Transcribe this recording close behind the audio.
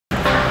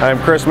I'm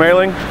Chris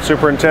Mailing,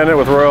 Superintendent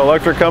with Royal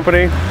Electric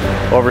Company,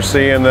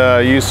 overseeing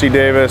the UC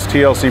Davis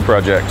TLC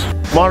project.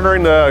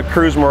 Monitoring the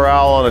crew's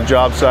morale on a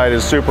job site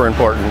is super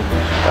important.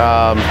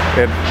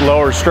 It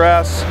lowers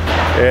stress,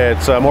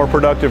 it's a more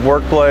productive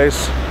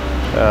workplace.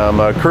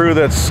 A crew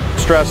that's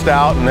stressed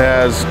out and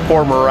has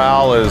poor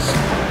morale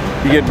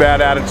you get bad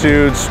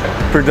attitudes,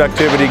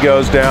 productivity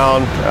goes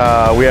down,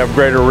 we have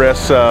greater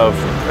risks of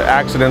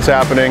accidents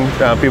happening,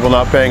 people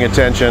not paying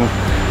attention.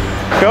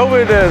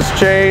 COVID has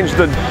changed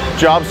the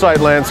job site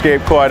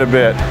landscape quite a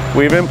bit.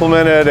 We've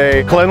implemented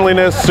a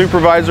cleanliness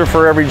supervisor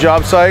for every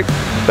job site.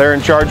 They're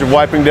in charge of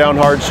wiping down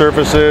hard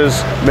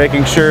surfaces,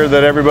 making sure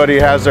that everybody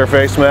has their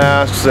face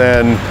masks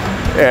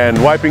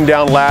and wiping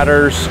down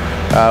ladders.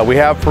 We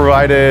have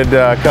provided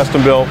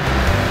custom-built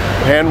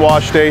hand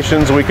wash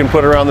stations we can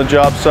put around the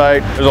job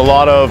site. There's a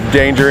lot of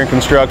danger in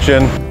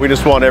construction. We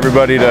just want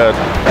everybody to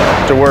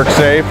work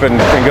safe and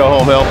go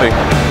home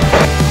healthy.